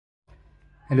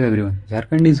Hello everyone.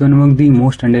 Jharkhand is one among the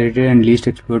most underrated and least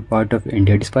explored part of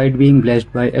India, despite being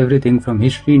blessed by everything from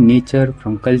history, nature,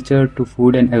 from culture to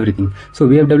food and everything. So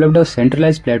we have developed a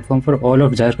centralized platform for all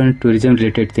of Jharkhand tourism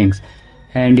related things.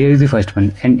 And here is the first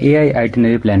one, an AI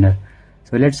itinerary planner.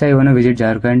 So let's say I want to visit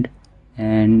Jharkhand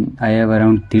and I have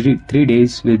around 3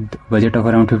 days with budget of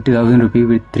around 50,000 rupees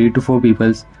with 3 to 4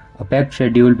 peoples, a packed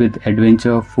schedule with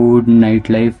adventure, food,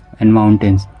 nightlife and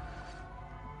mountains.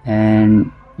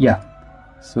 And yeah.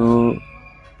 So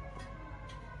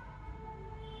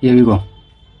here we go,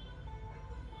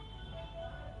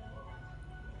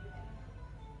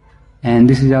 and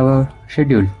this is our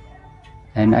schedule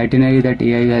and itinerary that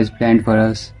AI has planned for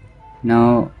us.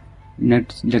 Now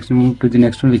let's move to the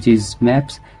next one, which is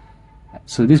maps.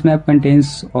 So this map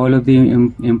contains all of the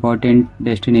important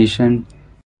destination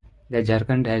that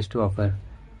Jharkhand has to offer,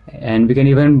 and we can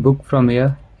even book from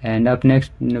here. And up next,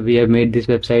 we have made this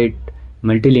website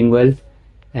multilingual.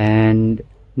 And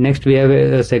next we have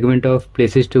a segment of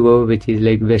places to go, which is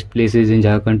like best places in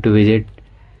Jharkhand to visit.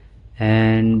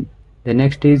 And the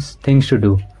next is things to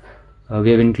do. We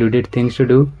have included things to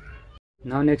do.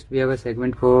 Now next we have a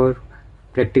segment for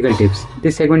practical tips.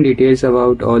 This segment details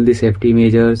about all the safety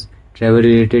measures, travel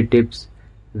related tips,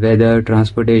 weather,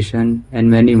 transportation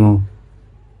and many more.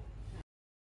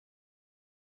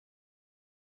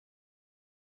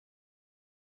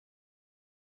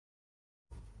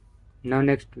 Now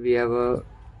next we have a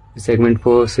segment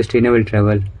for sustainable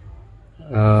travel.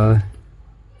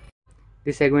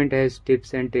 This segment has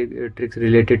tips and tricks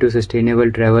related to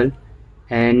sustainable travel.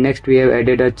 And next we have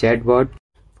added a chatbot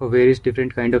for various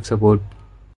different kind of support.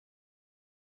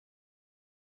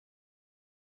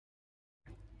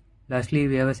 Lastly,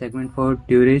 we have a segment for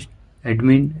tourist,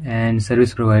 admin and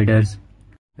service providers.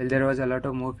 Well, there was a lot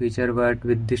of more feature, but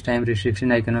with this time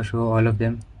restriction I cannot show all of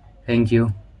them. Thank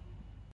you.